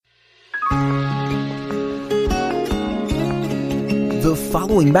The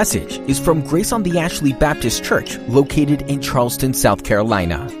following message is from Grace on the Ashley Baptist Church, located in Charleston, South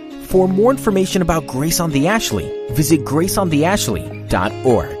Carolina. For more information about Grace on the Ashley, visit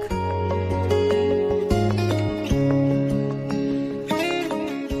graceontheashley.org.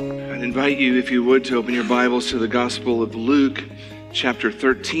 I'd invite you, if you would, to open your Bibles to the Gospel of Luke, chapter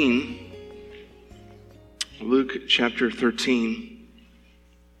 13. Luke, chapter 13.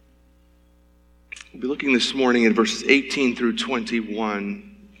 We'll be looking this morning at verses 18 through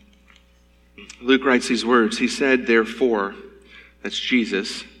 21. Luke writes these words. He said, therefore, that's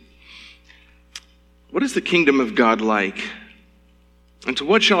Jesus, what is the kingdom of God like? And to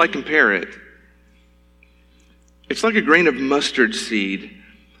what shall I compare it? It's like a grain of mustard seed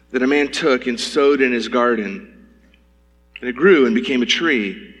that a man took and sowed in his garden. And it grew and became a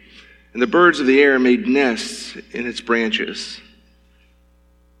tree, and the birds of the air made nests in its branches.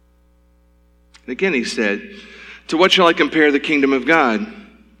 And again he said, to what shall I compare the kingdom of God?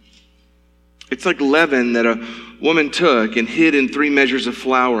 It's like leaven that a woman took and hid in 3 measures of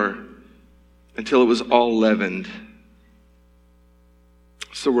flour until it was all leavened.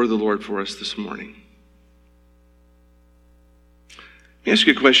 It's the word of the Lord for us this morning. Let me ask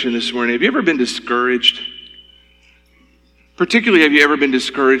you a question this morning. Have you ever been discouraged? Particularly, have you ever been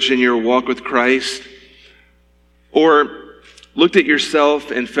discouraged in your walk with Christ? Or looked at yourself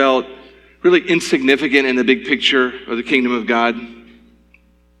and felt really insignificant in the big picture of the kingdom of God?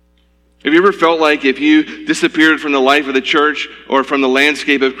 Have you ever felt like if you disappeared from the life of the church or from the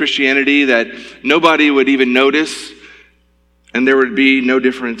landscape of Christianity that nobody would even notice and there would be no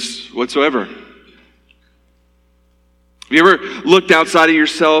difference whatsoever? Have you ever looked outside of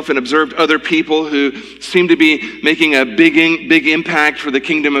yourself and observed other people who seem to be making a big impact for the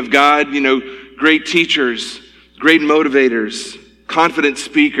kingdom of God? You know, great teachers, great motivators, confident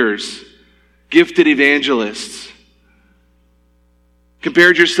speakers, gifted evangelists.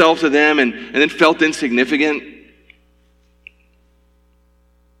 Compared yourself to them and then felt insignificant?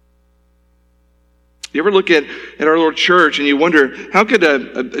 You ever look at our Lord Church and you wonder, how could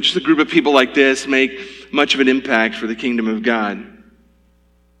just a group of people like this make much of an impact for the kingdom of God?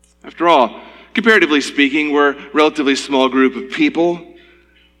 After all, comparatively speaking, we're a relatively small group of people.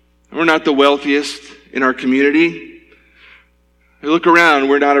 We're not the wealthiest in our community. You look around,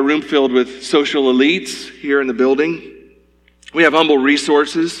 we're not a room filled with social elites here in the building. We have humble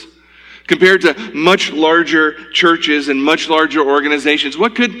resources. Compared to much larger churches and much larger organizations,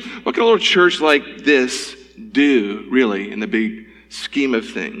 what could a little church like this do, really, in the big scheme of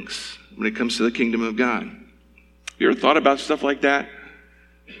things when it comes to the kingdom of God? Have you ever thought about stuff like that?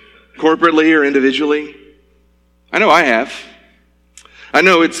 Corporately or individually? I know I have. I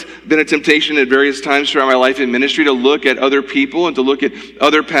know it's been a temptation at various times throughout my life in ministry to look at other people and to look at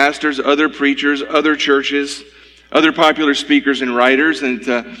other pastors, other preachers, other churches, other popular speakers and writers, and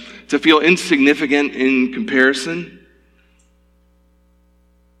to feel insignificant in comparison.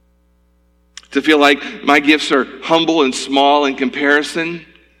 To feel like my gifts are humble and small in comparison.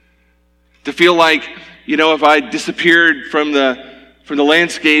 To feel like, if I disappeared from the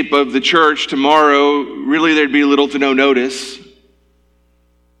landscape of the church tomorrow, really there'd be little to no notice.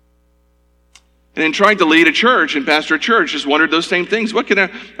 And in trying to lead a church and pastor a church, just wondered those same things. What can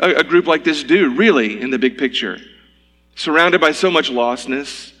a group like this do, really, in the big picture? Surrounded by so much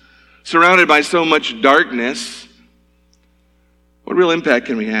lostness, surrounded by so much darkness, what real impact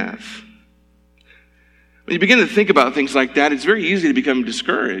can we have? When you begin to think about things like that, it's very easy to become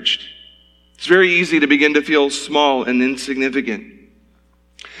discouraged. It's very easy to begin to feel small and insignificant.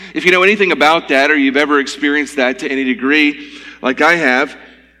 If you know anything about that, or you've ever experienced that to any degree, like I have,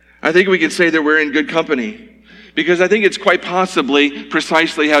 I think we can say that we're in good company, because I think it's quite possibly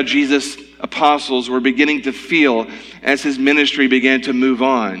precisely how Jesus' apostles were beginning to feel as his ministry began to move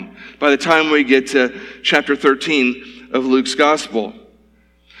on by the time we get to chapter 13 of Luke's gospel.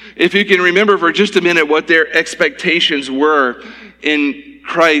 If you can remember for just a minute what their expectations were in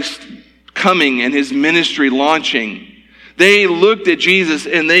Christ coming and his ministry launching. They looked at Jesus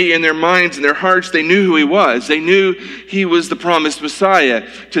and they, in their minds and their hearts, they knew who he was. They knew he was the promised Messiah.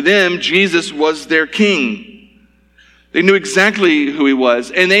 To them, Jesus was their king. They knew exactly who he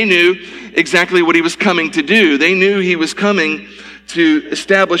was, and they knew exactly what he was coming to do. They knew he was coming to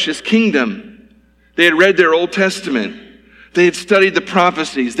establish his kingdom. They had read their Old Testament. They had studied the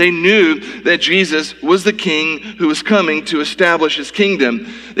prophecies. They knew that Jesus was the king who was coming to establish his kingdom.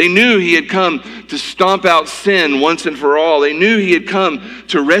 They knew he had come to stomp out sin once and for all. They knew he had come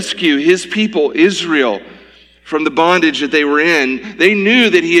to rescue his people, Israel, from the bondage that they were in. They knew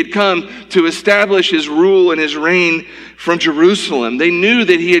that he had come to establish his rule and his reign from Jerusalem. They knew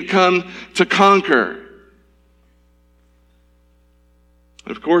that he had come to conquer.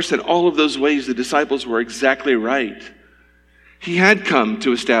 Of course, in all of those ways, the disciples were exactly right. He had come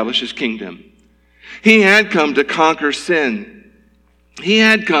to establish his kingdom. He had come to conquer sin. He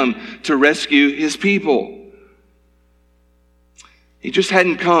had come to rescue his people. He just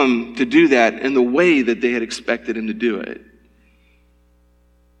hadn't come to do that in the way that they had expected him to do it.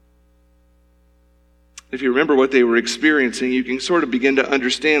 If you remember what they were experiencing, you can sort of begin to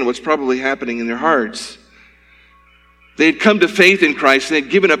understand what's probably happening in their hearts. They had come to faith in Christ and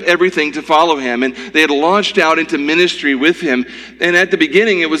had given up everything to follow him, and they had launched out into ministry with him. And at the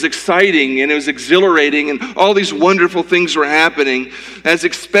beginning, it was exciting and it was exhilarating, and all these wonderful things were happening. As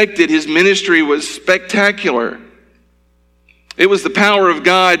expected, his ministry was spectacular. It was the power of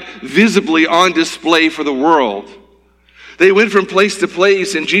God visibly on display for the world. They went from place to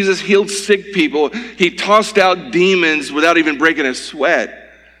place, and Jesus healed sick people. He tossed out demons without even breaking a sweat.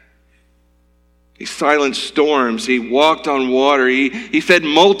 He silenced storms. He walked on water. He fed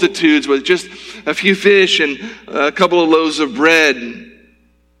multitudes with just a few fish and a couple of loaves of bread.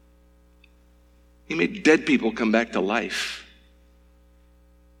 He made dead people come back to life.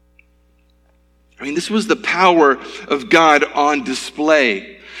 I mean, this was the power of God on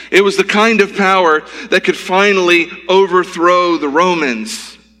display. It was the kind of power that could finally overthrow the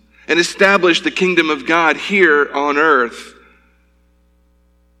Romans and establish the kingdom of God here on earth.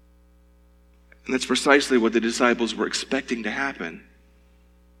 And that's precisely what the disciples were expecting to happen.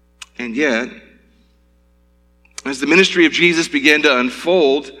 And yet, as the ministry of Jesus began to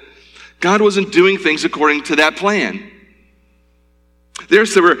unfold, God wasn't doing things according to that plan. There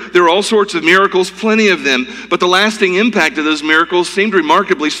were all sorts of miracles, plenty of them, but the lasting impact of those miracles seemed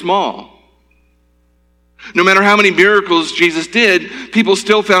remarkably small. No matter how many miracles Jesus did, people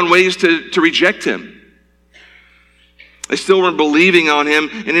still found ways to reject him. They still weren't believing on him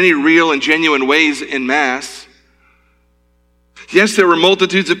in any real and genuine ways en masse. Yes, there were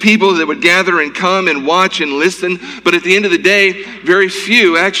multitudes of people that would gather and come and watch and listen, but at the end of the day, very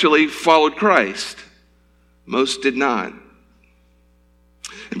few actually followed Christ. Most did not.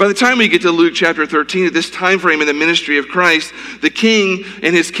 And by the time we get to Luke chapter 13, at this time frame in the ministry of Christ, the king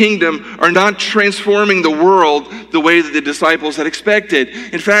and his kingdom are not transforming the world the way that the disciples had expected.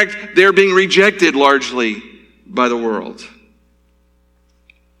 In fact, they're being rejected largely by the world.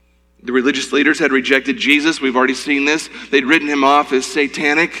 The religious leaders had rejected Jesus. We've already seen this. They'd written him off as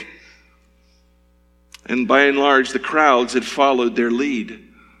satanic. And by and large, the crowds had followed their lead.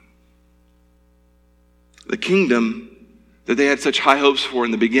 The kingdom that they had such high hopes for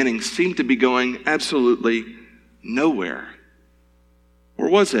in the beginning seemed to be going absolutely nowhere. Or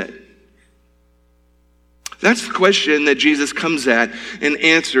was it? That's the question that Jesus comes at and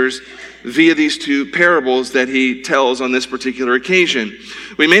answers via these two parables that he tells on this particular occasion.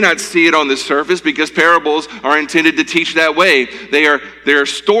 We may not see it on the surface because parables are intended to teach that way. They are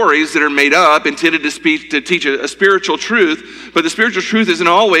stories that are made up, intended to teach a spiritual truth, but the spiritual truth isn't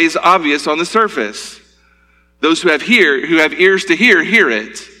always obvious on the surface. Those who have ears to hear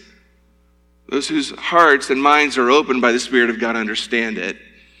it. Those whose hearts and minds are opened by the Spirit of God understand it.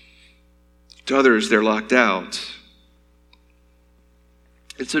 To others, they're locked out.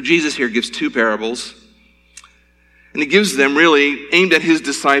 And so Jesus here gives two parables. And he gives them really aimed at his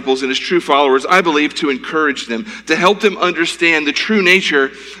disciples and his true followers, I believe, to encourage them, to help them understand the true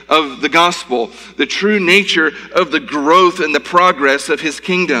nature of the gospel, the true nature of the growth and the progress of his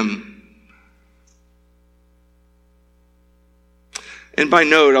kingdom. And by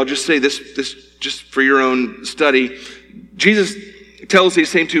note, I'll just say this just for your own study. Jesus tells these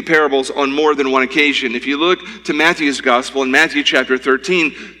same two parables on more than one occasion. If you look to Matthew's gospel in Matthew chapter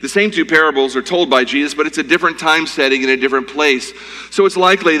 13, the same two parables are told by Jesus, but it's a different time setting in a different place. So it's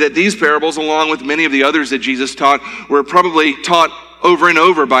likely that these parables, along with many of the others that Jesus taught, were probably taught over and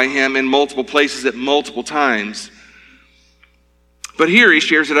over by him in multiple places at multiple times. But here he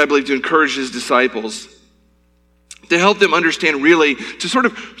shares it, I believe, to encourage his disciples, to help them understand really, to sort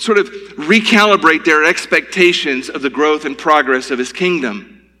of recalibrate their expectations of the growth and progress of his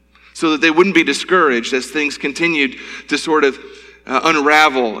kingdom so that they wouldn't be discouraged as things continued to sort of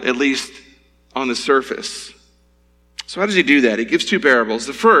unravel, at least on the surface. So how does he do that? He gives two parables.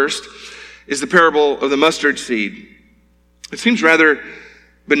 The first is the parable of the mustard seed. It seems rather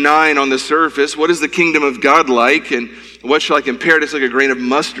benign on the surface. What is the kingdom of God like? And what shall I compare it? It's like a grain of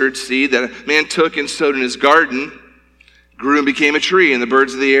mustard seed that a man took and sowed in his garden, grew and became a tree, and the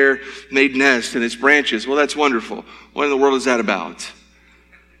birds of the air made nests in its branches. Well, that's wonderful. What in the world is that about?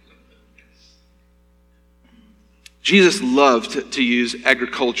 Jesus loved to use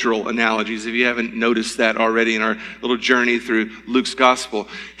agricultural analogies. If you haven't noticed that already in our little journey through Luke's gospel,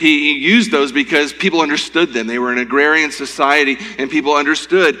 he used those because people understood them. They were an agrarian society and people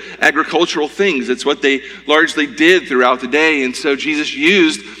understood agricultural things. It's what they largely did throughout the day. And so Jesus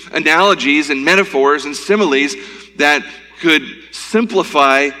used analogies and metaphors and similes that could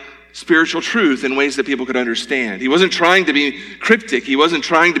simplify spiritual truth in ways that people could understand. He wasn't trying to be cryptic. He wasn't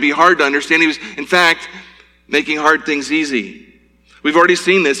trying to be hard to understand. He was, in fact, making hard things easy. We've already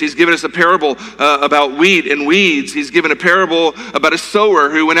seen this. He's given us a parable about wheat and weeds. He's given a parable about a sower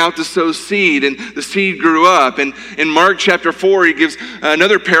who went out to sow seed, and the seed grew up. And in Mark chapter 4, he gives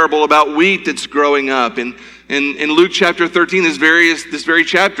another parable about wheat that's growing up. And in Luke chapter 13, this very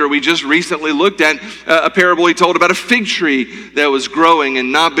chapter, we just recently looked at a parable he told about a fig tree that was growing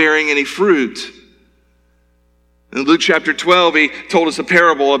and not bearing any fruit. In Luke chapter 12, he told us a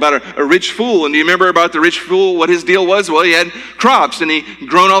parable about a rich fool. And do you remember about the rich fool, what his deal was? Well, he had crops, and he'd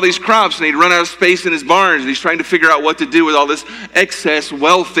grown all these crops, and he'd run out of space in his barns, and he's trying to figure out what to do with all this excess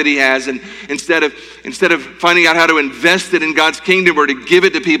wealth that he has. And instead of finding out how to invest it in God's kingdom or to give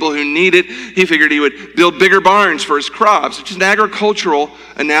it to people who need it, he figured he would build bigger barns for his crops, which is an agricultural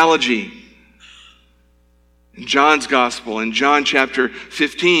analogy. In John's gospel, in John chapter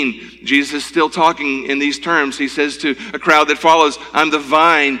 15, Jesus is still talking in these terms. He says to a crowd that follows, I'm the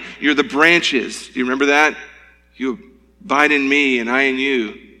vine, you're the branches. Do you remember that? You abide in me and I in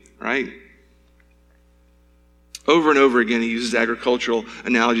you, right? Over and over again, he uses agricultural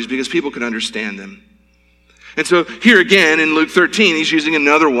analogies because people can understand them. And so here again in Luke 13, he's using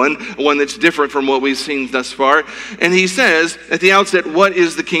another one that's different from what we've seen thus far. And he says at the outset, what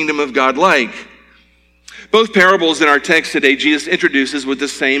is the kingdom of God like? Both parables in our text today, Jesus introduces with the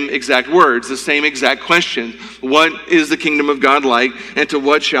same exact words, the same exact question. What is the kingdom of God like, and to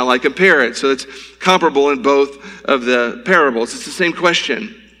what shall I compare it? So it's comparable in both of the parables. It's the same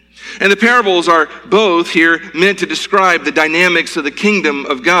question. And the parables are both here meant to describe the dynamics of the kingdom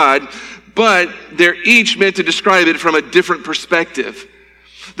of God, but they're each meant to describe it from a different perspective.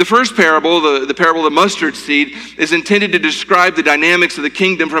 The first parable, the parable of the mustard seed, is intended to describe the dynamics of the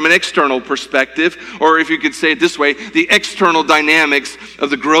kingdom from an external perspective, or if you could say it this way, the external dynamics of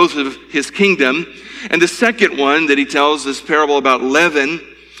the growth of his kingdom. And the second one that he tells, this parable about leaven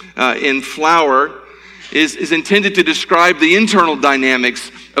in flour, is intended to describe the internal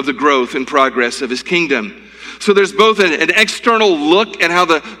dynamics of the growth and progress of his kingdom. So there's both an external look at how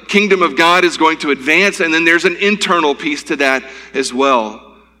the kingdom of God is going to advance, and then there's an internal piece to that as well.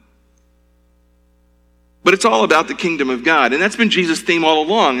 But it's all about the kingdom of God. And that's been Jesus' theme all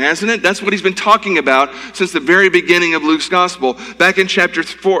along, hasn't it? That's what he's been talking about since the very beginning of Luke's gospel. Back in chapter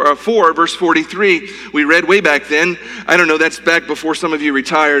 4, verse 43, we read way back then. I don't know, that's back before some of you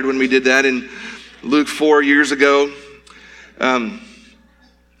retired when we did that in Luke 4 years ago.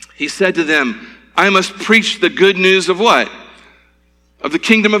 He said to them, I must preach the good news of what? Of the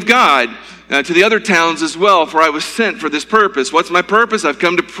kingdom of God. To the other towns as well, for I was sent for this purpose. What's my purpose? I've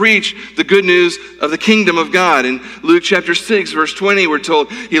come to preach the good news of the kingdom of God. In Luke chapter 6, verse 20, we're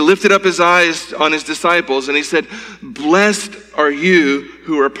told, he lifted up his eyes on his disciples and he said, blessed are you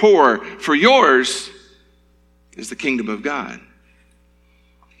who are poor, for yours is the kingdom of God.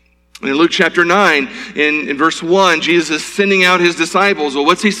 And in Luke chapter 9, in verse 1, Jesus is sending out his disciples. Well,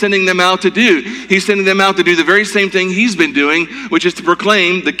 what's he sending them out to do? He's sending them out to do the very same thing he's been doing, which is to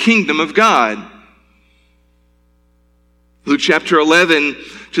proclaim the kingdom of God. Luke chapter 11,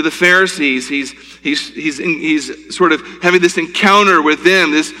 to the Pharisees, he's sort of having this encounter with them,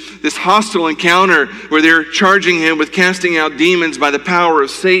 this hostile encounter where they're charging him with casting out demons by the power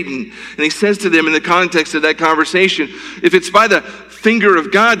of Satan. And he says to them in the context of that conversation, if it's by the finger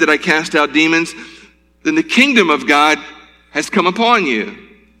of God that I cast out demons, then the kingdom of God has come upon you.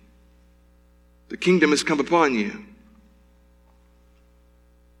 The kingdom has come upon you.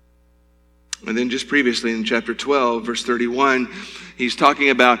 And then just previously in chapter 12, verse 31, he's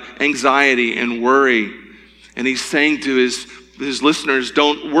talking about anxiety and worry. And he's saying to his listeners,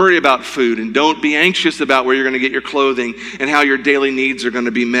 don't worry about food and don't be anxious about where you're going to get your clothing and how your daily needs are going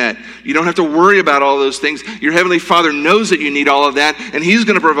to be met. You don't have to worry about all those things. Your heavenly Father knows that you need all of that, and he's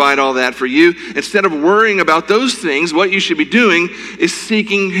going to provide all that for you. Instead of worrying about those things, what you should be doing is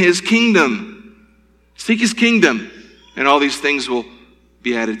seeking his kingdom. Seek his kingdom, and all these things will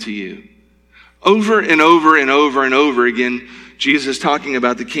be added to you. Over and over and over and over again, Jesus is talking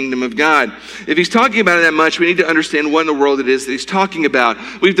about the kingdom of God. If he's talking about it that much, we need to understand what in the world it is that he's talking about.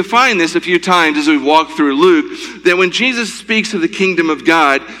 We've defined this a few times as we've walked through Luke, that when Jesus speaks of the kingdom of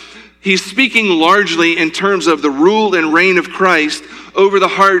God, he's speaking largely in terms of the rule and reign of Christ over the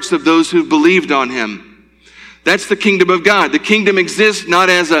hearts of those who believed on him. That's the kingdom of God. The kingdom exists not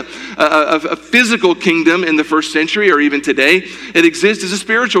as a physical kingdom in the first century or even today. It exists as a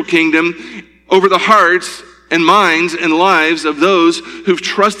spiritual kingdom over the hearts and minds and lives of those who've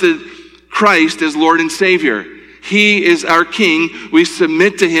trusted Christ as Lord and Savior. He is our King. We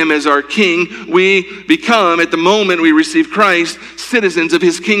submit to him as our King. We become, at the moment we receive Christ, citizens of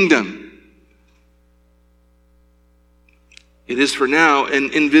his kingdom. It is for now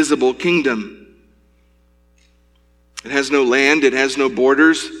an invisible kingdom. It has no land. It has no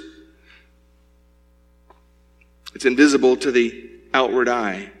borders. It's invisible to the outward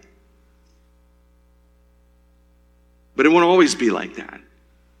eye. But it won't always be like that.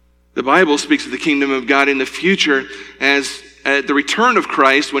 The Bible speaks of the kingdom of God in the future as at the return of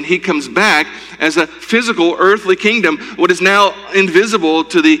Christ, when he comes back, as a physical earthly kingdom. What is now invisible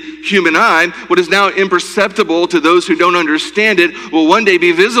to the human eye, what is now imperceptible to those who don't understand it, will one day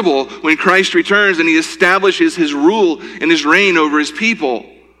be visible when Christ returns and he establishes his rule and his reign over his people.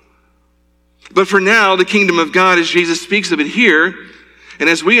 But for now, the kingdom of God, as Jesus speaks of it here, and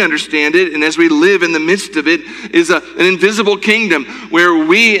as we understand it, and as we live in the midst of it, is an invisible kingdom where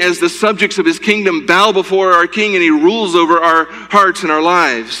we, as the subjects of his kingdom, bow before our King and he rules over our hearts and our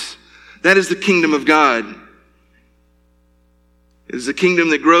lives. That is the kingdom of God. It is a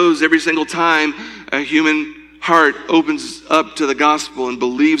kingdom that grows every single time a human heart opens up to the gospel and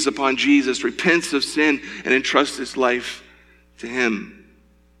believes upon Jesus, repents of sin, and entrusts its life to him.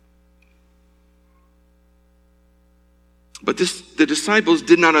 But the disciples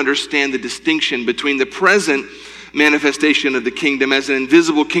did not understand the distinction between the present manifestation of the kingdom as an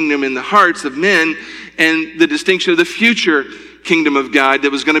invisible kingdom in the hearts of men and the distinction of the future kingdom of God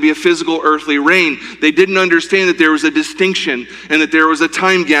that was going to be a physical earthly reign. They didn't understand that there was a distinction and that there was a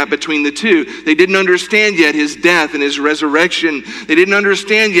time gap between the two. They didn't understand yet his death and his resurrection. They didn't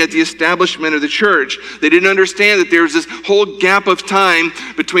understand yet the establishment of the church. They didn't understand that there was this whole gap of time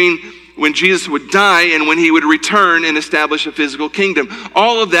between when Jesus would die and when he would return and establish a physical kingdom.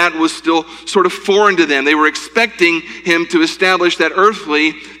 All of that was still sort of foreign to them. They were expecting him to establish that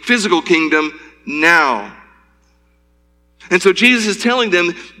earthly, physical kingdom now. And so Jesus is telling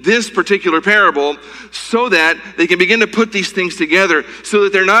them this particular parable so that they can begin to put these things together, so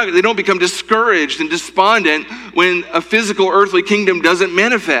that they don't become discouraged and despondent when a physical earthly kingdom doesn't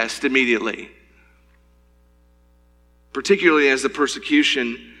manifest immediately. Particularly as the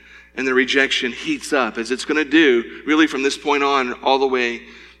persecution and the rejection heats up, as it's going to do really from this point on all the way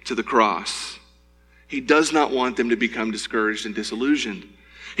to the cross. He does not want them to become discouraged and disillusioned.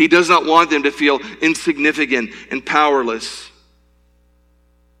 He does not want them to feel insignificant and powerless.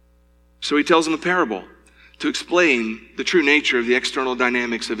 So he tells them a parable to explain the true nature of the external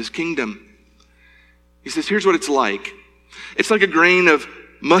dynamics of his kingdom. He says, here's what it's like. It's like a grain of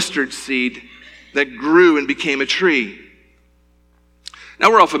mustard seed that grew and became a tree. Now,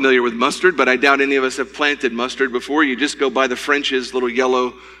 we're all familiar with mustard, but I doubt any of us have planted mustard before. You just go buy the French's little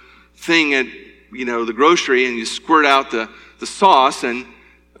yellow thing at, the grocery, and you squirt out the sauce and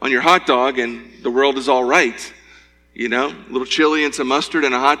on your hot dog, and the world is all right. A little chili and some mustard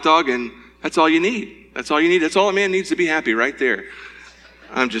and a hot dog, and that's all you need. That's all you need. That's all a man needs to be happy right there.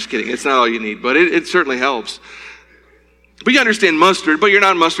 I'm just kidding. It's not all you need, but it certainly helps. But you understand mustard, but you're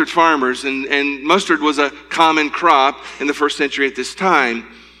not mustard farmers, and mustard was a common crop in the first century at this time.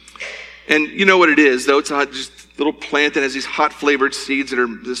 And you know what it is, though. It's just a little plant that has these hot flavored seeds that are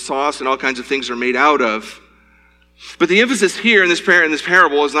the sauce and all kinds of things are made out of. But the emphasis here in this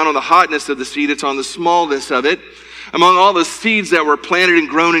parable is not on the hotness of the seed, it's on the smallness of it. Among all the seeds that were planted and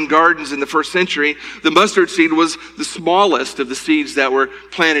grown in gardens in the first century, the mustard seed was the smallest of the seeds that were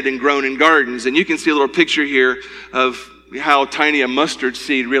planted and grown in gardens. And you can see a little picture here of how tiny a mustard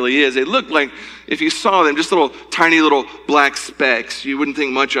seed really is. It looked like, if you saw them, just tiny little black specks. You wouldn't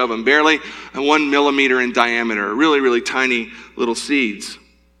think much of them. Barely 1 millimeter in diameter. Really, really tiny little seeds.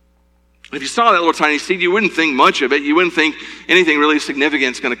 If you saw that little tiny seed, you wouldn't think much of it. You wouldn't think anything really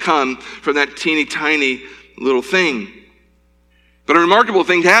significant is going to come from that teeny tiny little thing. But a remarkable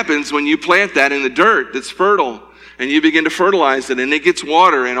thing happens when you plant that in the dirt that's fertile, and you begin to fertilize it, and it gets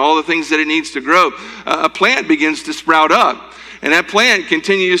water and all the things that it needs to grow. A plant begins to sprout up, and that plant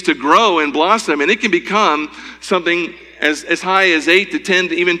continues to grow and blossom, and it can become something as high as 8 to 10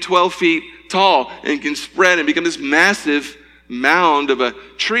 to even 12 feet tall, and can spread and become this massive mound of a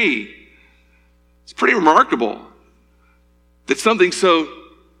tree. It's pretty remarkable that something so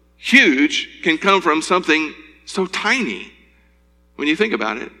huge can come from something so tiny when you think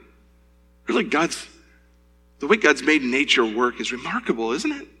about it. Really, the way God's made nature work is remarkable,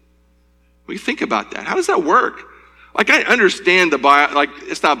 isn't it? When you think about that, how does that work? I understand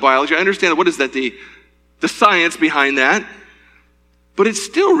it's not biology. I understand, what is that, the the science behind that, but it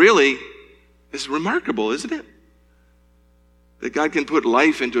still really is remarkable, isn't it? That God can put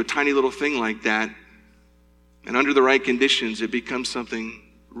life into a tiny little thing like that, and under the right conditions, it becomes something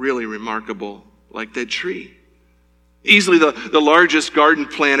really remarkable, like that tree. Easily the largest garden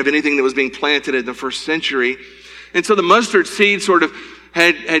plant of anything that was being planted in the first century. And so the mustard seed sort of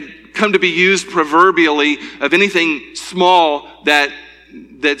had come to be used proverbially of anything small that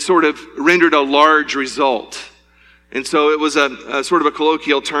sort of rendered a large result. And so it was a sort of a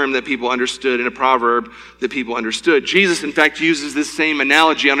colloquial term that people understood and a proverb that people understood. Jesus, in fact, uses this same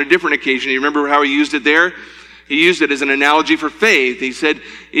analogy on a different occasion. You remember how he used it there? He used it as an analogy for faith. He said,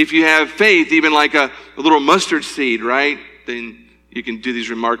 if you have faith, even like a little mustard seed, right, then you can do these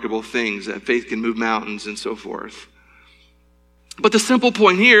remarkable things. That faith can move mountains and so forth. But the simple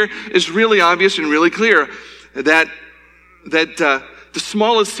point here is really obvious and really clear, that the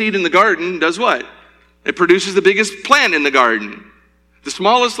smallest seed in the garden does what? It produces the biggest plant in the garden. The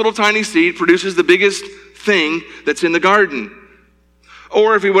smallest little tiny seed produces the biggest thing that's in the garden.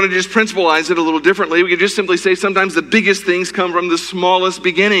 Or if we want to just principalize it a little differently, we could just simply say sometimes the biggest things come from the smallest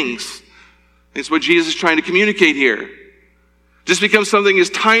beginnings. It's what Jesus is trying to communicate here. Just because something is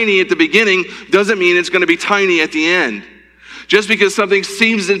tiny at the beginning doesn't mean it's going to be tiny at the end. Just because something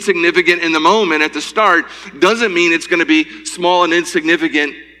seems insignificant in the moment at the start doesn't mean it's going to be small and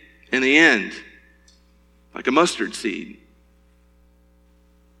insignificant in the end. Like a mustard seed.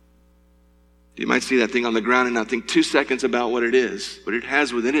 You might see that thing on the ground and not think 2 seconds about what it is, but it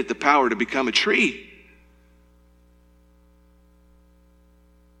has within it the power to become a tree.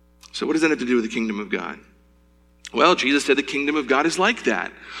 So what does that have to do with the kingdom of God? Well, Jesus said the kingdom of God is like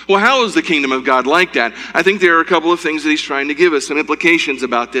that. Well, how is the kingdom of God like that? I think there are a couple of things that he's trying to give us, some implications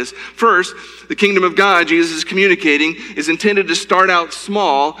about this. First, the kingdom of God, Jesus is communicating, is intended to start out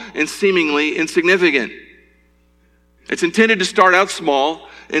small and seemingly insignificant. It's intended to start out small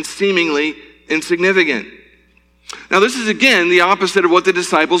and seemingly insignificant. Now, this is again the opposite of what the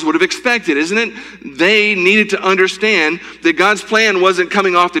disciples would have expected, isn't it? They needed to understand that God's plan wasn't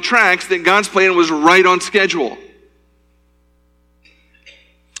coming off the tracks, that God's plan was right on schedule.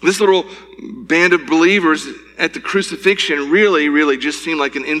 This little band of believers at the crucifixion really just seemed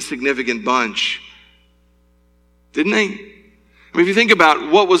like an insignificant bunch. Didn't they? I mean, if you think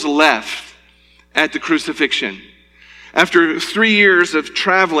about what was left at the crucifixion, after 3 years of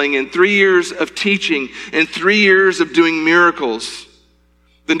traveling and 3 years of teaching and 3 years of doing miracles,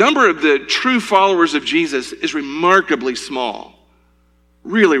 the number of the true followers of Jesus is remarkably small.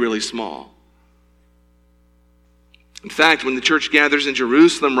 Really small. In fact, when the church gathers in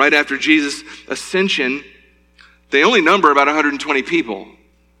Jerusalem right after Jesus' ascension, they only number about 120 people.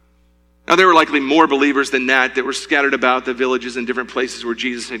 Now, there were likely more believers than that were scattered about the villages and different places where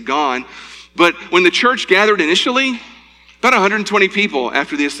Jesus had gone. But when the church gathered initially, about 120 people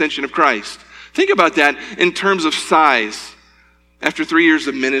after the ascension of Christ. Think about that in terms of size after 3 years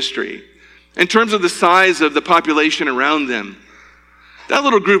of ministry. In terms of the size of the population around them. That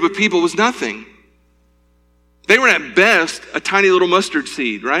little group of people was nothing. They were at best a tiny little mustard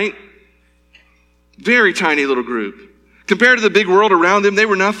seed, right? Very tiny little group. Compared to the big world around them, they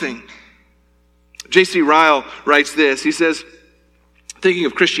were nothing. J.C. Ryle writes this. He says, thinking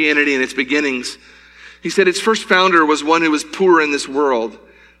of Christianity and its beginnings, he said, its first founder was one who was poor in this world,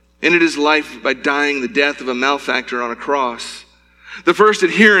 ended his life by dying the death of a malefactor on a cross. The first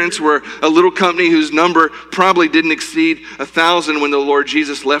adherents were a little company whose number probably didn't exceed 1,000 when the Lord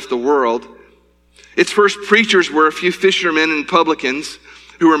Jesus left the world. Its first preachers were a few fishermen and publicans,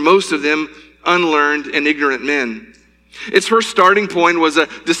 who were most of them unlearned and ignorant men. Its first starting point was a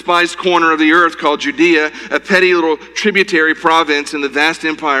despised corner of the earth called Judea, a petty little tributary province in the vast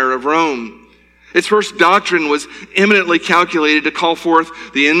empire of Rome. Its first doctrine was eminently calculated to call forth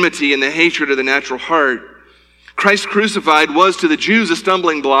the enmity and the hatred of the natural heart. Christ crucified was to the Jews a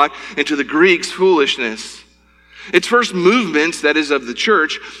stumbling block and to the Greeks foolishness. Its first movements, that is of the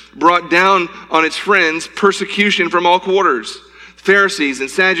church, brought down on its friends persecution from all quarters. Pharisees and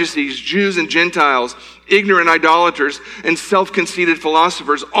Sadducees, Jews and Gentiles, ignorant idolaters, and self-conceited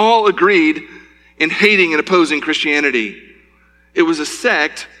philosophers all agreed in hating and opposing Christianity. It was a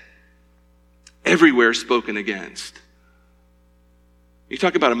sect everywhere spoken against. You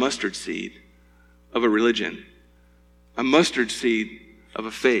talk about a mustard seed of a religion, a mustard seed of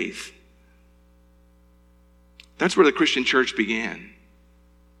a faith. That's where the Christian church began.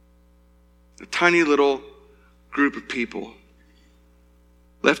 A tiny little group of people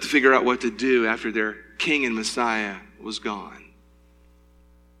left to figure out what to do after their king and Messiah was gone.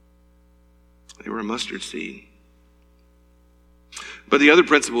 They were a mustard seed. But the other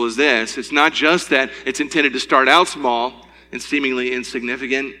principle is this. It's not just that it's intended to start out small and seemingly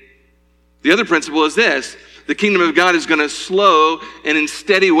insignificant. The other principle is this. The kingdom of God is going to slow and in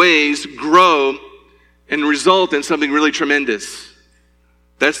steady ways grow and result in something really tremendous.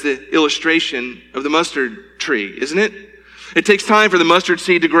 That's the illustration of the mustard tree, isn't it? It takes time for the mustard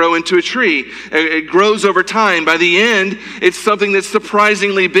seed to grow into a tree. It grows over time. By the end, it's something that's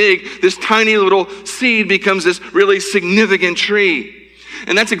surprisingly big. This tiny little seed becomes this really significant tree.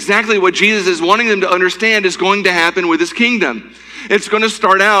 And that's exactly what Jesus is wanting them to understand is going to happen with his kingdom. It's going to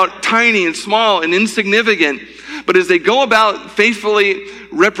start out tiny and small and insignificant. But as they go about faithfully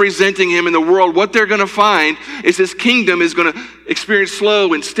representing him in the world, what they're going to find is his kingdom is going to experience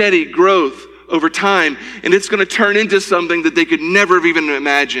slow and steady growth over time. And it's going to turn into something that they could never have even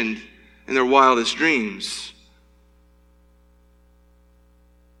imagined in their wildest dreams.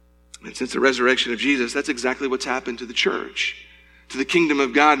 And since the resurrection of Jesus, that's exactly what's happened to the church, to the kingdom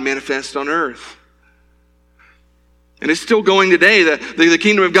of God manifest on earth. And it's still going today. The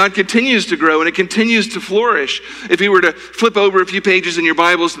kingdom of God continues to grow and it continues to flourish. If you were to flip over a few pages in your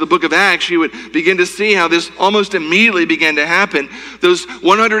Bibles to the book of Acts, you would begin to see how this almost immediately began to happen. Those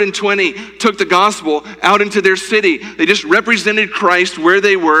 120 took the gospel out into their city. They just represented Christ where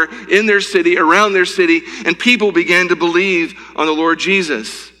they were, in their city, around their city, and people began to believe on the Lord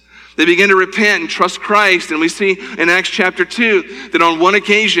Jesus. They began to repent and trust Christ. And we see in Acts chapter 2 that on one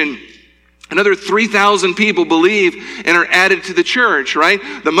occasion, another 3,000 people believe and are added to the church, right?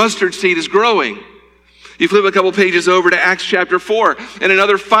 The mustard seed is growing. You flip a couple pages over to Acts chapter 4, and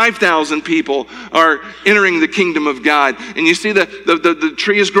another 5,000 people are entering the kingdom of God. And you see the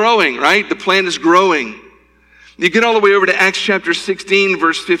tree is growing, right? The plant is growing. You get all the way over to Acts chapter 16,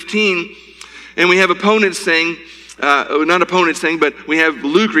 verse 15, and we have opponents saying, not opponents saying, but we have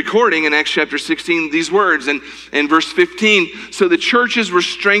Luke recording in Acts chapter 16 these words. And in verse 15, so the churches were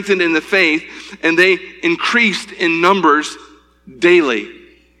strengthened in the faith and they increased in numbers daily.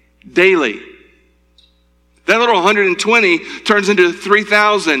 Daily. That little 120 turns into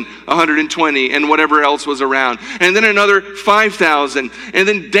 3,120 and whatever else was around. And then another 5,000. And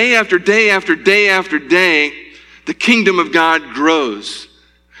then day after day after day after day, the kingdom of God grows.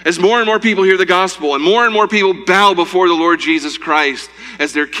 As more and more people hear the gospel and more people bow before the Lord Jesus Christ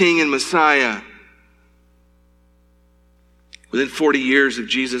as their King and Messiah. Within 40 years of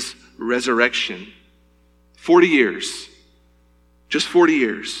Jesus' resurrection, 40 years, just 40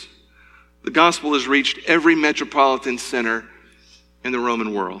 years, the gospel has reached every metropolitan center in the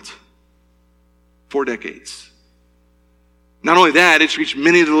Roman world. 4 decades. Not only that, it's reached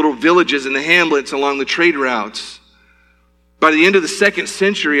many of the little villages and the hamlets along the trade routes. By the end of the 2nd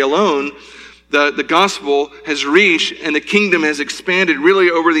century alone, the gospel has reached and the kingdom has expanded really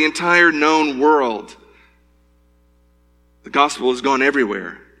over the entire known world. The gospel has gone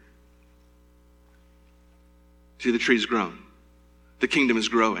everywhere. See, the tree's grown. The kingdom is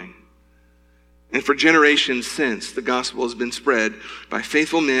growing. And for generations since, the gospel has been spread by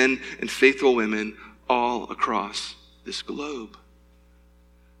faithful men and faithful women all across this globe.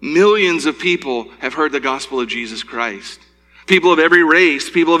 Millions of people have heard the gospel of Jesus Christ. People of every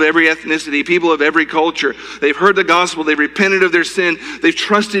race, people of every ethnicity, people of every culture. They've heard the gospel, they've repented of their sin, they've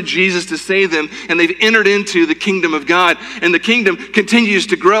trusted Jesus to save them, and they've entered into the kingdom of God. And the kingdom continues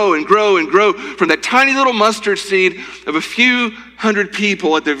to grow and grow and grow from that tiny little mustard seed of a few hundred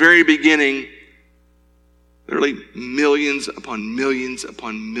people at the very beginning. Literally millions upon millions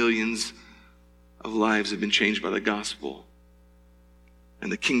upon millions of lives have been changed by the gospel.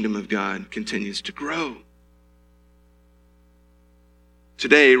 And the kingdom of God continues to grow.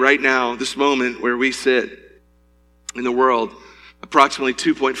 Today, right now, this moment where we sit in the world, approximately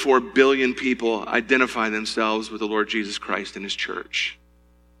 2.4 billion people identify themselves with the Lord Jesus Christ and his church.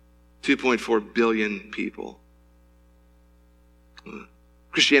 2.4 billion people.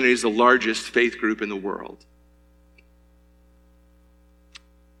 Christianity is the largest faith group in the world.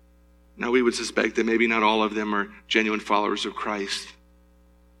 Now, we would suspect that maybe not all of them are genuine followers of Christ.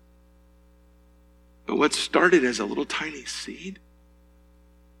 But what started as a little tiny seed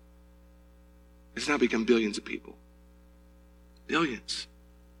has now become billions of people. Billions.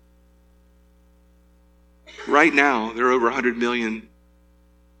 Right now, there are over 100 million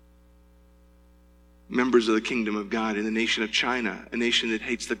members of the kingdom of God in the nation of China, a nation that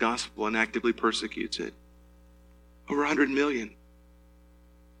hates the gospel and actively persecutes it. Over 100 million.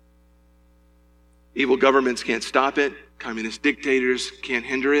 Evil governments can't stop it. Communist dictators can't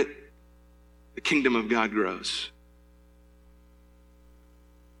hinder it. The kingdom of God grows.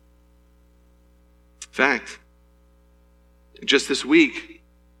 In fact, just this week,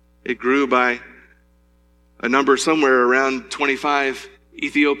 it grew by a number somewhere around 25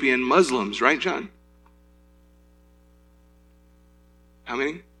 Ethiopian Muslims, right, John? How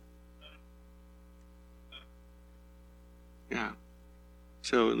many? Yeah.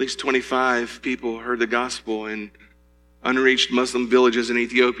 So at least 25 people heard the gospel in unreached Muslim villages in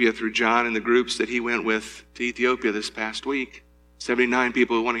Ethiopia through John and the groups that he went with to Ethiopia this past week. 79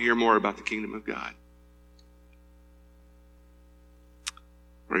 people who want to hear more about the kingdom of God.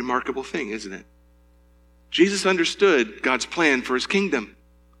 A remarkable thing, isn't it? Jesus understood God's plan for his kingdom.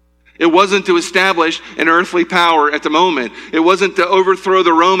 It wasn't to establish an earthly power at the moment. It wasn't to overthrow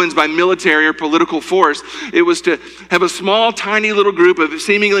the Romans by military or political force. It was to have a small, tiny little group of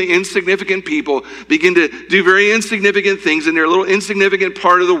seemingly insignificant people begin to do very insignificant things in their little insignificant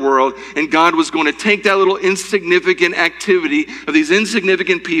part of the world. And God was going to take that little insignificant activity of these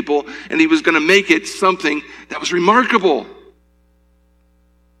insignificant people, and he was going to make it something that was remarkable.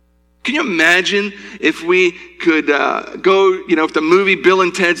 Can you imagine if we could go, if the movie Bill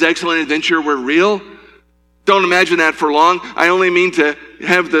and Ted's Excellent Adventure were real? Don't imagine that for long. I only mean to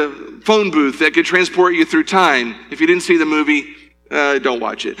have the phone booth that could transport you through time. If you didn't see the movie, don't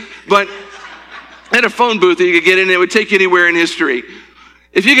watch it. But had a phone booth that you could get in, it would take you anywhere in history.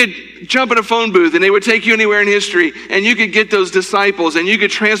 If you could jump in a phone booth and they would take you anywhere in history, and you could get those disciples and you could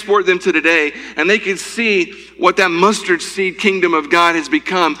transport them to today, and they could see what that mustard seed kingdom of God has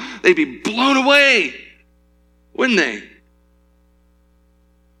become, they'd be blown away, wouldn't they?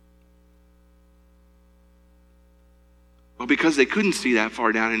 Well, because they couldn't see that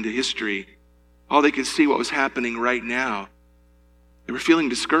far down into history, all they could see what was happening right now. They were feeling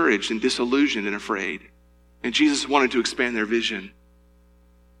discouraged and disillusioned and afraid. And Jesus wanted to expand their vision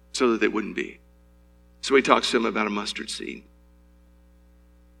so that they wouldn't be. So he talks to them about a mustard seed.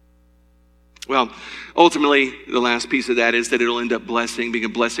 Well, ultimately, the last piece of that is that it'll end up being a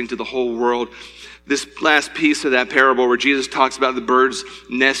blessing to the whole world. This last piece of that parable where Jesus talks about the birds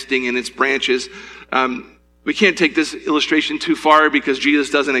nesting in its branches, we can't take this illustration too far because Jesus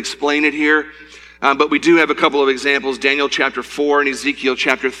doesn't explain it here. But we do have a couple of examples, Daniel chapter 4 and Ezekiel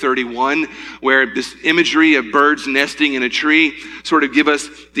chapter 31, where this imagery of birds nesting in a tree sort of give us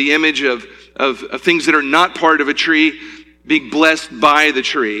the image of things that are not part of a tree being blessed by the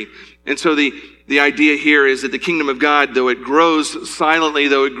tree. And so the idea here is that the kingdom of God, though it grows silently,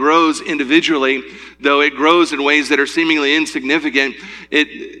 though it grows individually, though it grows in ways that are seemingly insignificant,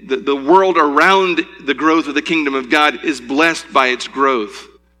 the world around the growth of the kingdom of God is blessed by its growth.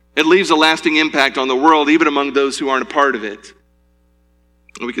 It leaves a lasting impact on the world, even among those who aren't a part of it.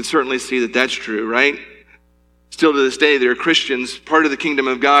 And we can certainly see that that's true, right? Still to this day, there are Christians, part of the kingdom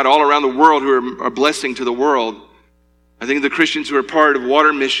of God, all around the world who are a blessing to the world. I think of the Christians who are part of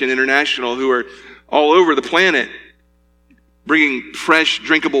Water Mission International, who are all over the planet, bringing fresh,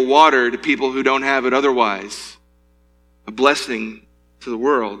 drinkable water to people who don't have it otherwise. A blessing to the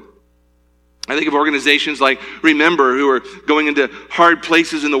world. I think of organizations like Remember, who are going into hard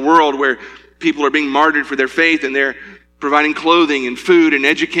places in the world where people are being martyred for their faith, and they're providing clothing and food and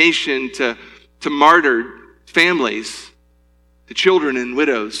education to martyred families, to children and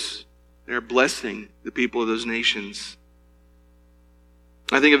widows. They're blessing the people of those nations.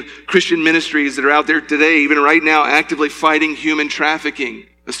 I think of Christian ministries that are out there today, even right now, actively fighting human trafficking,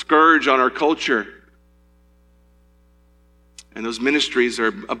 a scourge on our culture. And those ministries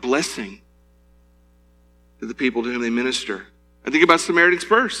are a blessing to the people to whom they minister. I think about Samaritan's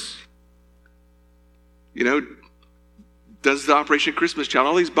Purse. Does the Operation Christmas Child,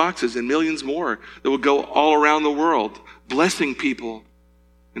 all these boxes and millions more that will go all around the world, blessing people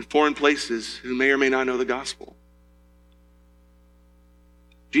in foreign places who may or may not know the gospel.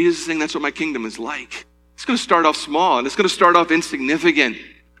 Jesus is saying that's what my kingdom is like. It's going to start off small, and it's going to start off insignificant.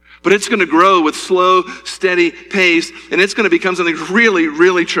 But it's going to grow with slow, steady pace, and it's going to become something really,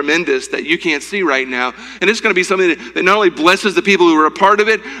 really tremendous that you can't see right now. And it's going to be something that not only blesses the people who are a part of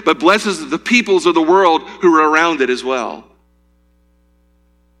it, but blesses the peoples of the world who are around it as well.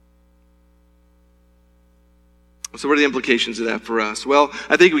 So what are the implications of that for us? Well,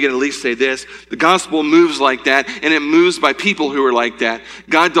 I think we can at least say this. The gospel moves like that, and it moves by people who are like that.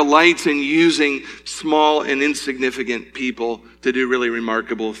 God delights in using small and insignificant people to do really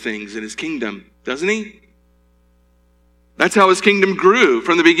remarkable things in his kingdom, doesn't he? That's how his kingdom grew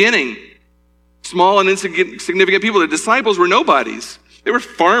from the beginning. Small and insignificant people. The disciples were nobodies. They were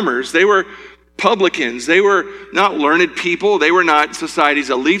farmers. They were publicans. They were not learned people. They were not society's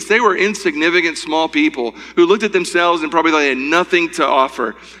elites. They were insignificant, small people who looked at themselves and probably thought they had nothing to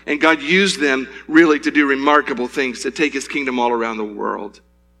offer. And God used them really to do remarkable things, to take his kingdom all around the world.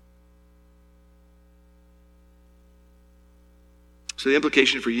 So the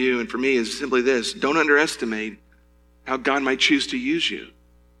implication for you and for me is simply this: don't underestimate how God might choose to use you.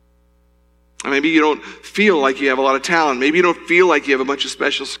 Maybe you don't feel like you have a lot of talent. Maybe you don't feel like you have a bunch of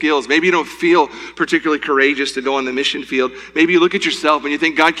special skills. Maybe you don't feel particularly courageous to go on the mission field. Maybe you look at yourself and you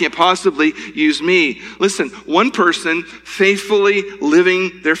think, God can't possibly use me. Listen, one person faithfully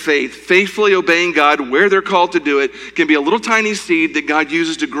living their faith, faithfully obeying God where they're called to do it, can be a little tiny seed that God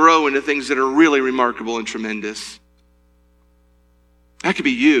uses to grow into things that are really remarkable and tremendous. That could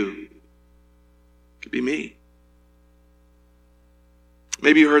be you. It could be me.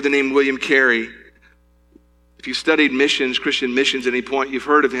 Maybe you heard the name William Carey. If you studied missions, Christian missions at any point, you've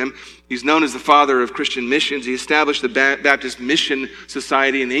heard of him. He's known as the father of Christian missions. He established the Baptist Mission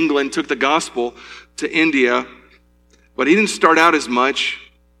Society in England, took the gospel to India, but he didn't start out as much.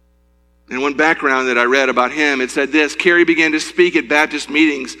 And one background that I read about him, it said this: Carey began to speak at Baptist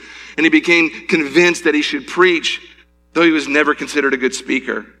meetings, and he became convinced that he should preach, though he was never considered a good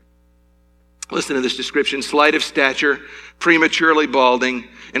speaker. Listen to this description: slight of stature, prematurely balding,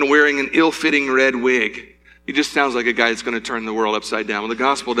 and wearing an ill-fitting red wig. He just sounds like a guy that's going to turn the world upside down with the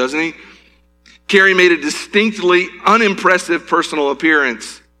gospel, doesn't he? Carey made a distinctly unimpressive personal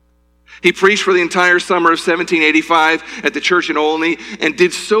appearance. He preached for the entire summer of 1785 at the church in Olney and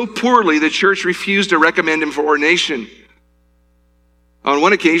did so poorly the church refused to recommend him for ordination. On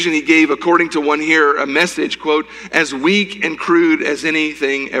one occasion, he gave, according to one here, a message, quote, as weak and crude as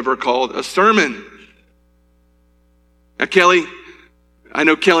anything ever called a sermon. Now, I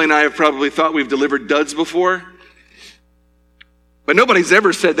know Kelly and I have probably thought we've delivered duds before, but nobody's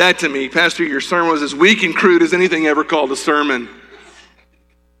ever said that to me. Pastor, your sermon was as weak and crude as anything ever called a sermon.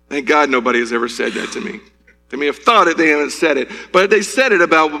 Thank God nobody has ever said that to me. They may have thought it, they haven't said it, but they said it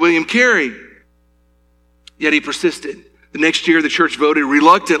about William Carey. Yet he persisted. The next year, the church voted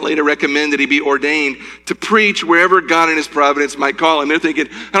reluctantly to recommend that he be ordained to preach wherever God in his providence might call him. They're thinking,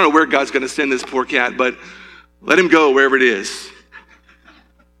 I don't know where God's going to send this poor cat, but let him go wherever it is.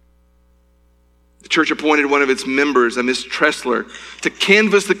 The church appointed one of its members, a Miss Tressler, to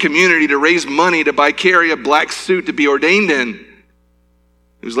canvass the community to raise money to buy Carey a black suit to be ordained in.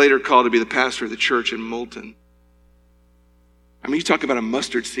 He was later called to be the pastor of the church in Moulton. You talk about a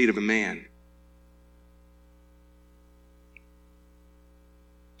mustard seed of a man.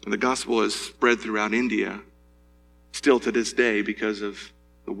 And the gospel has spread throughout India, still to this day, because of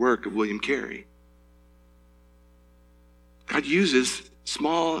the work of William Carey. God uses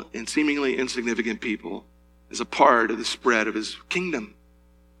small and seemingly insignificant people as a part of the spread of his kingdom.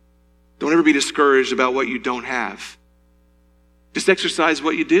 Don't ever be discouraged about what you don't have. Just exercise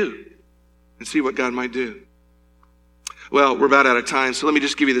what you do and see what God might do. Well, we're about out of time, so let me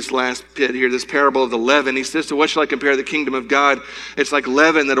just give you this last bit here, this parable of the leaven. He says, to what shall I compare the kingdom of God? It's like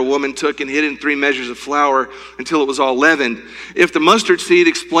leaven that a woman took and hid in 3 measures of flour until it was all leavened. If the mustard seed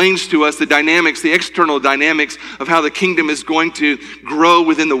explains to us the dynamics, the external dynamics of how the kingdom is going to grow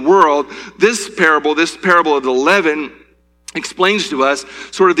within the world, this parable of the leaven explains to us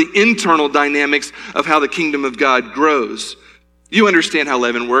sort of the internal dynamics of how the kingdom of God grows. You understand how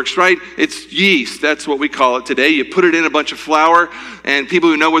leaven works, right? It's yeast. That's what we call it today. You put it in a bunch of flour, and people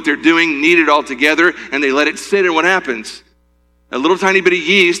who know what they're doing knead it all together, and they let it sit, and what happens? A little tiny bit of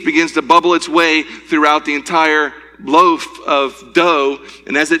yeast begins to bubble its way throughout the entire loaf of dough,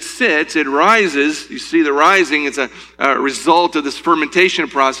 and as it sits, it rises. You see the rising. It's a result of this fermentation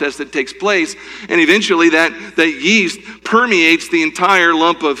process that takes place, and eventually that yeast permeates the entire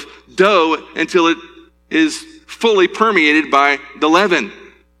lump of dough until it is fully permeated by the leaven,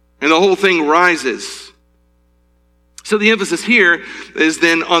 and the whole thing rises. So the emphasis here is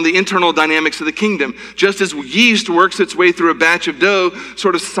then on the internal dynamics of the kingdom. Just as yeast works its way through a batch of dough,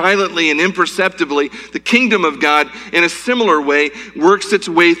 sort of silently and imperceptibly, the kingdom of God, in a similar way, works its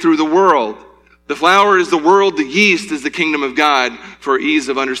way through the world. The flour is the world, the yeast is the kingdom of God, for ease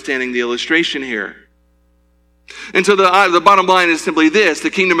of understanding the illustration here. And so the bottom line is simply this: the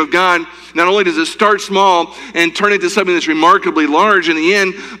kingdom of God, not only does it start small and turn into something that's remarkably large in the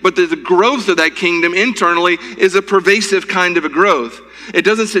end, but the growth of that kingdom internally is a pervasive kind of a growth. It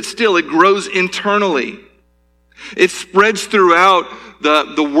doesn't sit still, it grows internally. It spreads throughout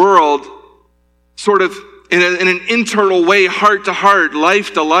the world sort of in an internal way, heart to heart,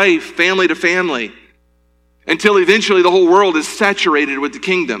 life to life, family to family, until eventually the whole world is saturated with the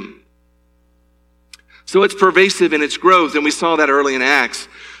kingdom. So it's pervasive in its growth, and we saw that early in Acts.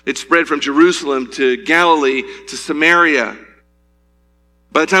 It spread from Jerusalem to Galilee to Samaria.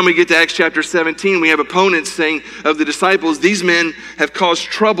 By the time we get to Acts chapter 17, we have opponents saying of the disciples, these men have caused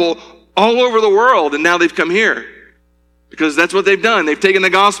trouble all over the world, and now they've come here. Because that's what they've done. They've taken the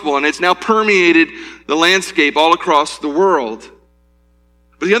gospel, and it's now permeated the landscape all across the world.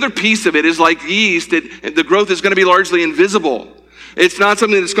 But the other piece of it is like yeast, the growth is going to be largely invisible. It's not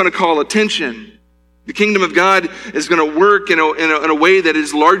something that's going to call attention. The kingdom of God is going to work in a way that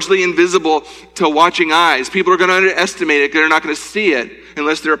is largely invisible to watching eyes. People are going to underestimate it. They're not going to see it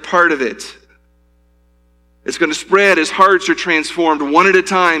unless they're a part of it. It's going to spread as hearts are transformed one at a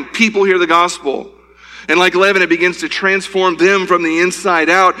time. People hear the gospel. And like leaven, it begins to transform them from the inside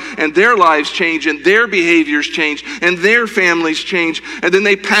out, and their lives change, and their behaviors change, and their families change. And then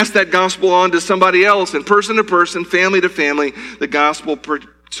they pass that gospel on to somebody else, and person to person, family to family, the gospel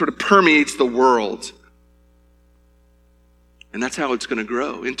sort of permeates the world. And that's how it's going to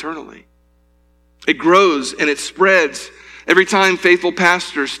grow internally. It grows and it spreads every time faithful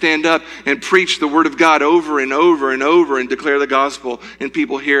pastors stand up and preach the word of God over and over and over and declare the gospel, and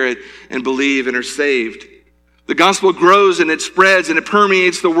people hear it and believe and are saved. The gospel grows and it spreads and it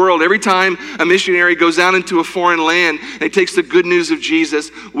permeates the world. Every time a missionary goes out into a foreign land and takes the good news of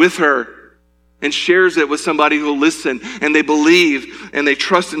Jesus with her and shares it with somebody who will listen, and they believe and they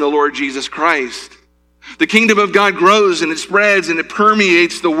trust in the Lord Jesus Christ. The kingdom of God grows and it spreads and it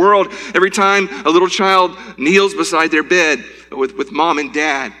permeates the world every time a little child kneels beside their bed with mom and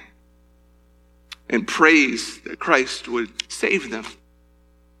dad and prays that Christ would save them.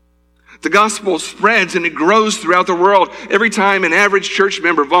 The gospel spreads and it grows throughout the world every time an average church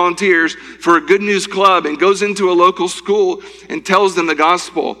member volunteers for a good news club and goes into a local school and tells them the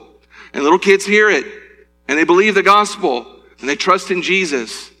gospel. And little kids hear it and they believe the gospel and they trust in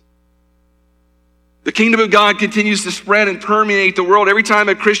Jesus. The kingdom of God continues to spread and permeate the world every time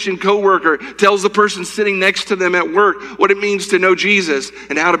a Christian coworker tells the person sitting next to them at work what it means to know Jesus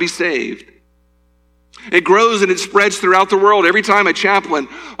and how to be saved. It grows and it spreads throughout the world every time a chaplain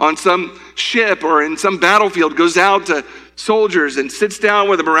on some ship or in some battlefield goes out to soldiers and sits down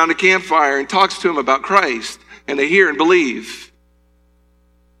with them around a campfire and talks to them about Christ, and they hear and believe.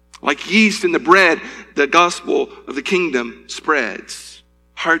 Like yeast in the bread, the gospel of the kingdom spreads,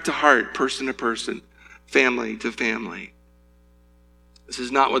 heart to heart, person to person, family to family. This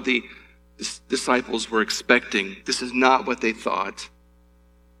is not what the disciples were expecting. This is not what they thought.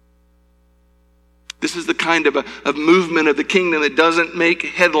 This is the kind of a movement of the kingdom that doesn't make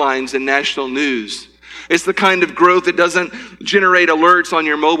headlines in national news. It's the kind of growth that doesn't generate alerts on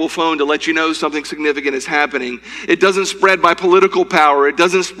your mobile phone to let you know something significant is happening. It doesn't spread by political power. It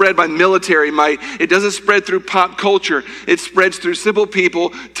doesn't spread by military might. It doesn't spread through pop culture. It spreads through simple people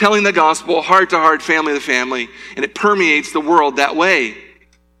telling the gospel, heart to heart, family to family, and it permeates the world that way.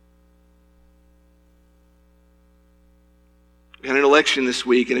 We had an election this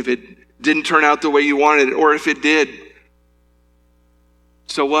week, and if it didn't turn out the way you wanted it, or if it did,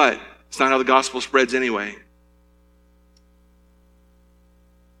 so what? It's not how the gospel spreads anyway.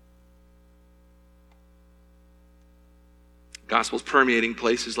 Gospel's permeating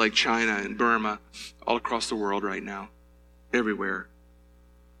places like China and Burma, all across the world right now, everywhere.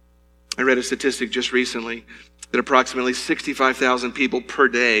 I read a statistic just recently that approximately 65,000 people per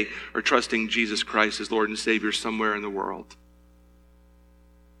day are trusting Jesus Christ as Lord and Savior somewhere in the world.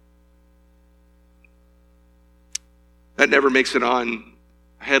 That never makes it on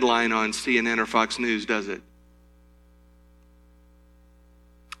a headline on CNN or Fox News, does it?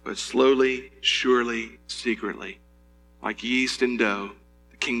 But slowly, surely, secretly, like yeast and dough,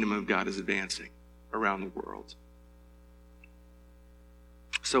 the kingdom of God is advancing around the world.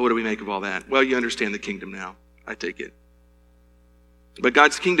 So what do we make of all that? Well, you understand the kingdom now, I take it. But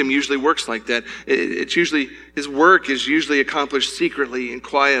God's kingdom usually works like that. His work is usually accomplished secretly and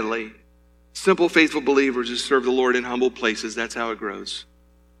quietly. Simple, faithful believers who serve the Lord in humble places, that's how it grows.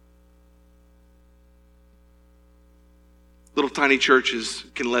 Little tiny churches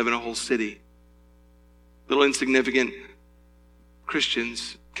can leaven a whole city. Little insignificant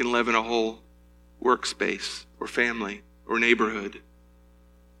Christians can leaven a whole workspace or family or neighborhood.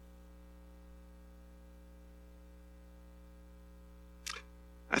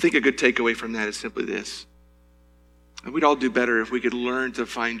 I think a good takeaway from that is simply this. We'd all do better if we could learn to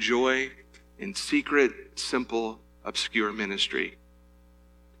find joy in secret, simple, obscure ministry.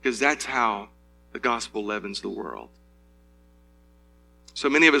 Because that's how the gospel leavens the world. So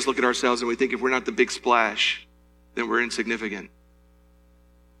many of us look at ourselves and we think if we're not the big splash, then we're insignificant.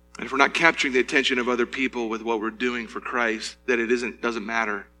 And if we're not capturing the attention of other people with what we're doing for Christ, that it doesn't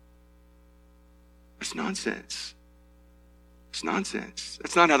matter. It's nonsense. It's nonsense.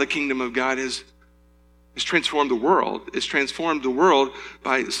 That's not how the kingdom of God has transformed the world. It's transformed the world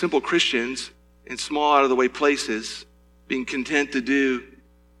by simple Christians in small, out-of-the-way places being content to do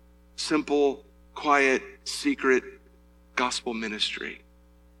simple, quiet, secret gospel ministry.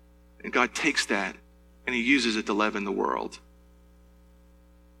 And God takes that and he uses it to leaven the world.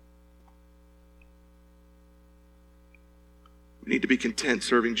 We need to be content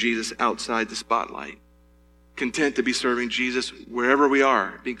serving Jesus outside the spotlight. Content to be serving Jesus wherever we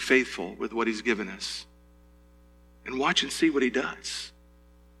are, being faithful with what he's given us. And watch and see what he does.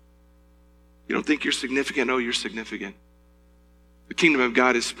 You don't think you're significant? No, you're significant. The kingdom of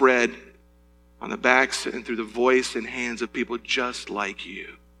God is spread on the backs and through the voice and hands of people just like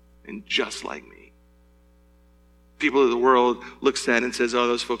you and just like me. People of the world looks at and says, oh,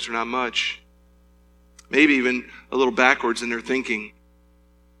 those folks are not much. Maybe even a little backwards in their thinking.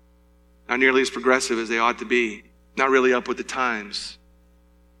 Not nearly as progressive as they ought to be. Not really up with the times.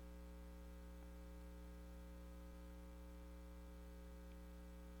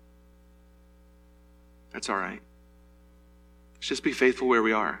 That's all right. Let's just be faithful where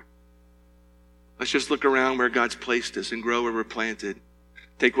we are. Let's just look around where God's placed us and grow where we're planted.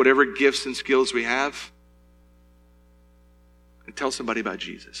 Take whatever gifts and skills we have and tell somebody about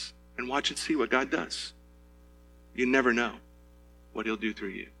Jesus. And watch and see what God does. You never know what he'll do through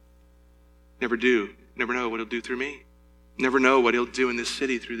you. Never know what he'll do through me. Never know what he'll do in this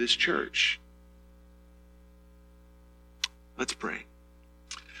city through this church. Let's pray.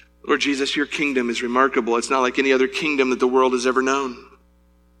 Lord Jesus, your kingdom is remarkable. It's not like any other kingdom that the world has ever known.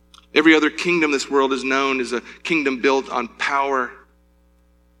 Every other kingdom this world has known is a kingdom built on power.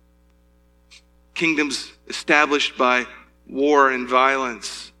 Kingdoms established by war and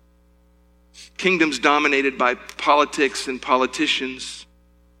violence. Kingdoms dominated by politics and politicians.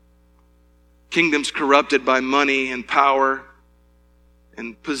 Kingdoms corrupted by money and power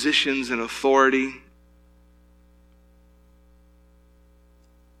and positions and authority.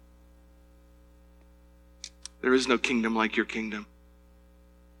 There is no kingdom like your kingdom.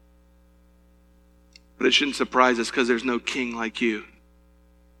 But it shouldn't surprise us because there's no king like you.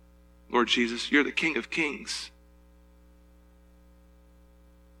 Lord Jesus, you're the King of Kings.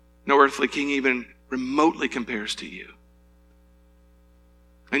 No earthly king even remotely compares to you.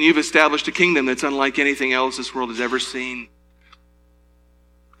 And you've established a kingdom that's unlike anything else this world has ever seen.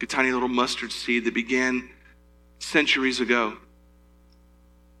 A tiny little mustard seed that began centuries ago.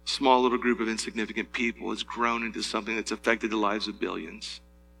 A small little group of insignificant people has grown into something that's affected the lives of billions.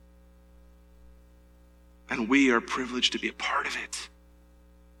 And we are privileged to be a part of it.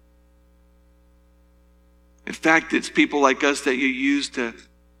 In fact, it's people like us that you use to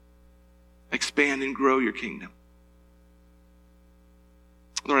expand and grow your kingdom.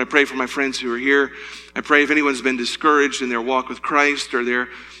 Lord, I pray for my friends who are here. I pray if anyone's been discouraged in their walk with Christ or their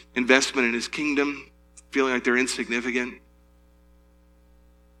investment in his kingdom, feeling like they're insignificant,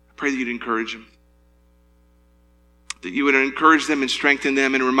 I pray that you'd encourage them. That you would encourage them and strengthen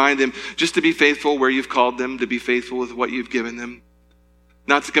them and remind them just to be faithful where you've called them, to be faithful with what you've given them.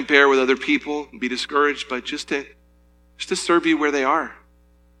 Not to compare with other people and be discouraged, but just to serve you where they are.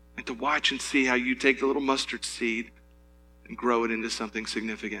 And to watch and see how you take the little mustard seed and grow it into something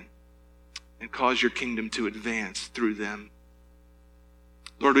significant. And cause your kingdom to advance through them.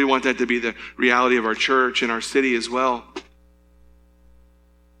 Lord, we want that to be the reality of our church and our city as well.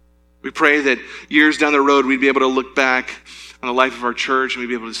 We pray that years down the road, we'd be able to look back on the life of our church and we'd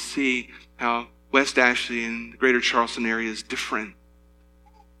be able to see how West Ashley and the greater Charleston area is different.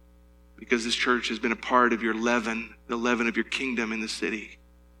 Because this church has been a part of your leaven, the leaven of your kingdom in the city.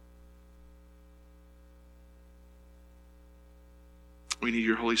 We need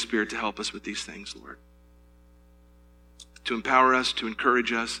your Holy Spirit to help us with these things, Lord. To empower us, to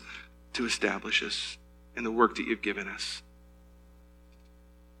encourage us, to establish us in the work that you've given us.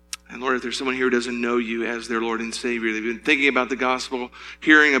 And Lord, if there's someone here who doesn't know you as their Lord and Savior, they've been thinking about the gospel,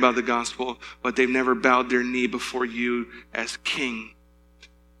 hearing about the gospel, but they've never bowed their knee before you as King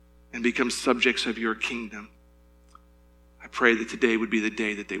and become subjects of your kingdom. I pray that today would be the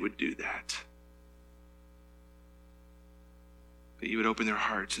day that they would do that. That you would open their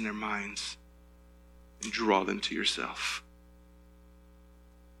hearts and their minds and draw them to yourself.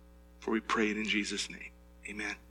 For we pray it in Jesus' name. Amen.